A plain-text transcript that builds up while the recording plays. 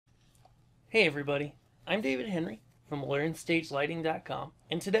Hey everybody, I'm David Henry from LearnStageLighting.com,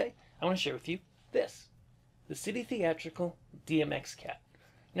 and today I want to share with you this, the City Theatrical DMXcat.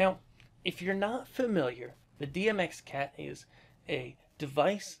 Now, if you're not familiar, the DMXcat is a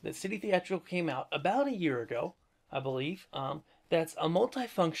device that City Theatrical came out about a year ago, I believe, that's a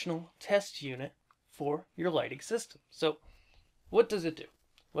multifunctional test unit for your lighting system. So, what does it do?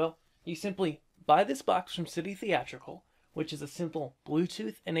 Well, you simply buy this box from City Theatrical, which is a simple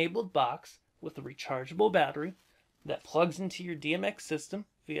Bluetooth-enabled box with a rechargeable battery that plugs into your DMX system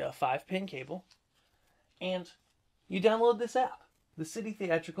via a 5-pin cable, and you download this app, the City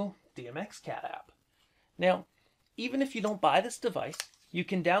Theatrical DMXcat app. Now, even if you don't buy this device, you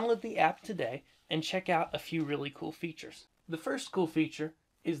can download the app today and check out a few really cool features. The first cool feature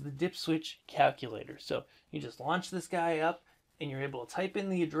is the dip switch calculator. So you just launch this guy up and you're able to type in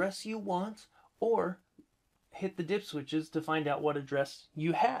the address you want or hit the dip switches to find out what address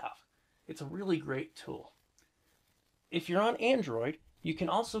you have. It's a really great tool. If you're on Android, you can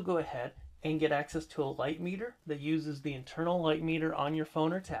also go ahead and get access to a light meter that uses the internal light meter on your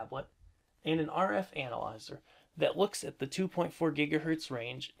phone or tablet, and an RF analyzer that looks at the 2.4 gigahertz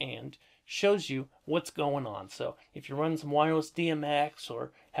range and shows you what's going on. So if you're running some wireless DMX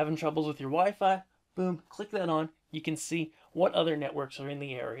or having troubles with your Wi-Fi, boom, click that on. You can see what other networks are in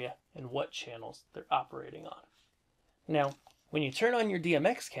the area and what channels they're operating on. Now, when you turn on your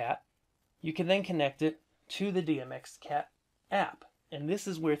DMXcat, you can then connect it to the DMXcat app. And this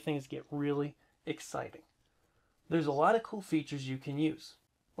is where things get really exciting. There's a lot of cool features you can use.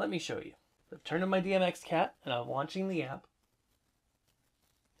 Let me show you. I've turned on my DMXcat and I'm launching the app.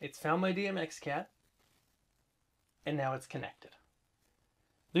 It's found my DMXcat and now it's connected.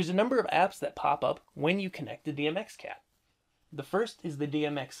 There's a number of apps that pop up when you connect the DMXcat. The first is the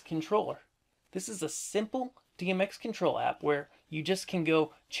DMX controller. This is a simple DMX control app where you just can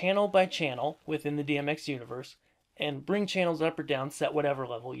go channel by channel within the DMX universe and bring channels up or down, set whatever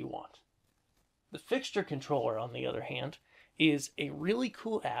level you want. The fixture controller, on the other hand, is a really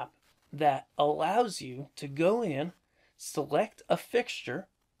cool app that allows you to go in, select a fixture,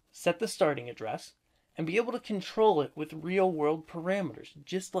 set the starting address, and be able to control it with real-world parameters,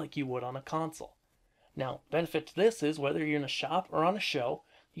 just like you would on a console. Now, benefit to this is whether you're in a shop or on a show,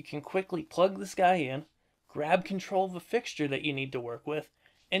 you can quickly plug this guy in, grab control of a fixture that you need to work with,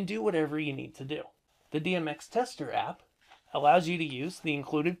 and do whatever you need to do. The DMX Tester app allows you to use the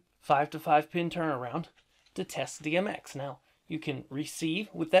included 5 to 5 pin turnaround to test DMX. Now, you can receive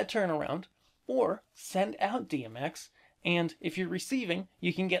with that turnaround or send out DMX, and if you're receiving,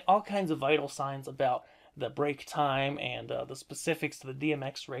 you can get all kinds of vital signs about the break time and the specifics to the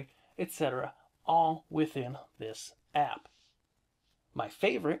DMX rate, etc., all within this app. My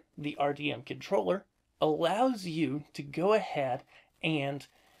favorite, the RDM controller, allows you to go ahead and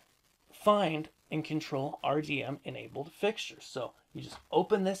find and control RDM enabled fixtures. So you just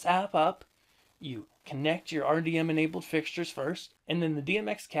open this app up, you connect your RDM enabled fixtures first, and then the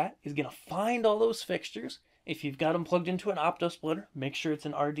DMXcat is going to find all those fixtures. If you've got them plugged into an opto splitter, make sure it's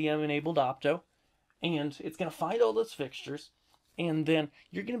an RDM enabled opto, and it's going to find all those fixtures, and then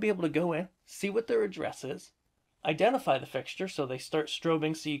you're going to be able to go in, see what their address is, identify the fixture so they start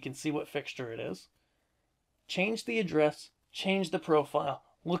strobing so you can see what fixture it is, change the address, change the profile,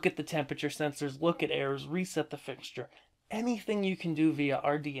 look at the temperature sensors, look at errors, reset the fixture. Anything you can do via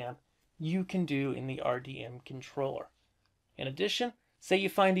RDM, you can do in the RDM controller. In addition, say you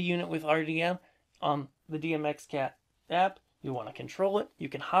find a unit with RDM on the DMXcat app, you want to control it, you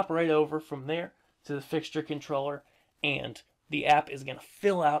can hop right over from there to the fixture controller, and the app is going to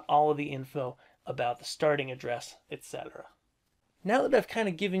fill out all of the info about the starting address, etc. Now that I've kind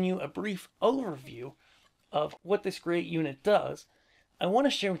of given you a brief overview of what this great unit does, I want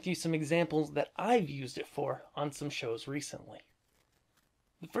to share with you some examples that I've used it for on some shows recently.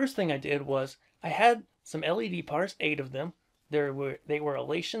 The first thing I did was I had some LED pars, 8 of them. They were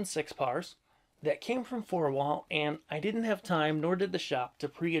Elation 6 pars that came from 4-wall, and I didn't have time, nor did the shop, to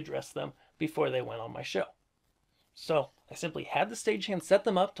pre-address them before they went on my show. So I simply had the stagehand set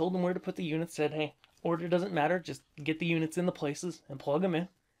them up, told them where to put the units, said, hey, order doesn't matter, just get the units in the places and plug them in.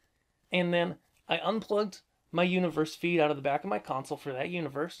 And then I unplugged my universe feed out of the back of my console for that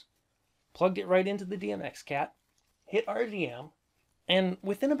universe, plugged it right into the DMXcat, hit RDM, and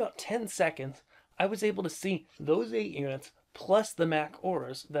within about 10 seconds, I was able to see those 8 units plus the MAC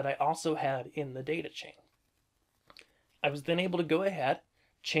auras that I also had in the data chain. I was then able to go ahead,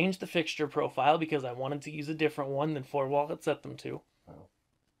 change the fixture profile because I wanted to use a different one than 4-wall had set them to.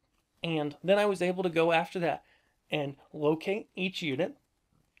 And then I was able to go after that and locate each unit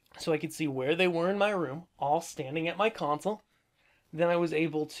so I could see where they were in my room, all standing at my console. Then I was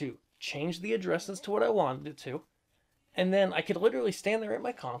able to change the addresses to what I wanted it to, and then I could literally stand there at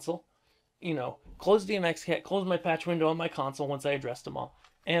my console, close DMXcat, close my patch window on my console once I addressed them all,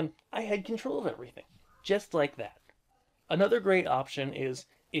 and I had control of everything, just like that. Another great option is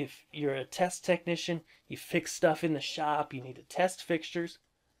if you're a test technician, you fix stuff in the shop, you need to test fixtures,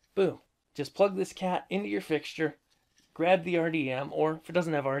 boom, just plug this cat into your fixture, grab the RDM, or if it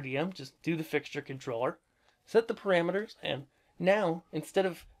doesn't have RDM, just do the fixture controller, set the parameters, and now, instead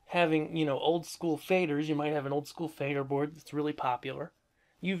of having, old school faders, you might have an old school fader board that's really popular,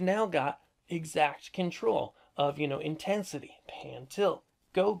 you've now got exact control of, intensity, pan, tilt,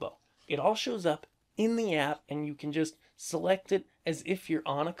 gobo. It all shows up in the app, and you can just select it as if you're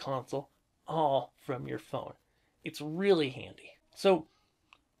on a console, all from your phone. It's really handy. So,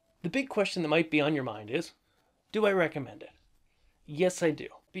 the big question that might be on your mind is, do I recommend it? Yes, I do.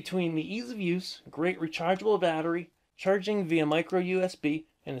 Between the ease of use, great rechargeable battery, charging via micro USB,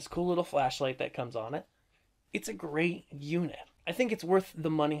 and this cool little flashlight that comes on it, it's a great unit. I think it's worth the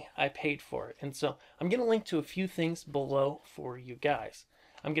money I paid for it. And so I'm going to link to a few things below for you guys.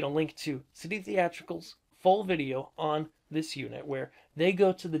 I'm going to link to City Theatrical's full video on this unit where they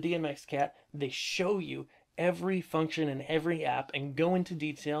go to the DMXcat, they show you every function in every app and go into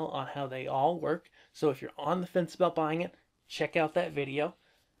detail on how they all work. So if you're on the fence about buying it, check out that video.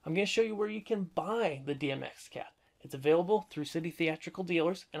 I'm going to show you where you can buy the DMXcat. It's available through City Theatrical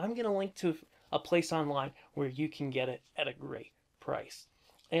dealers, and I'm going to link to a place online where you can get it at a great price.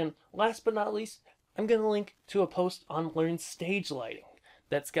 And last but not least, I'm going to link to a post on Learn Stage Lighting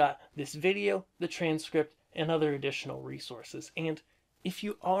that's got this video, the transcript, and other additional resources. And if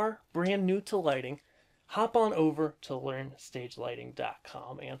you are brand new to lighting, hop on over to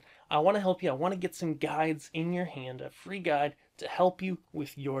learnstagelighting.com, and I want to help you. I want to get some guides in your hand, a free guide to help you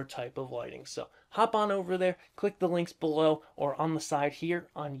with your type of lighting. So hop on over there, click the links below or on the side here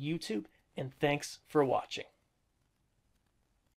on YouTube, and thanks for watching.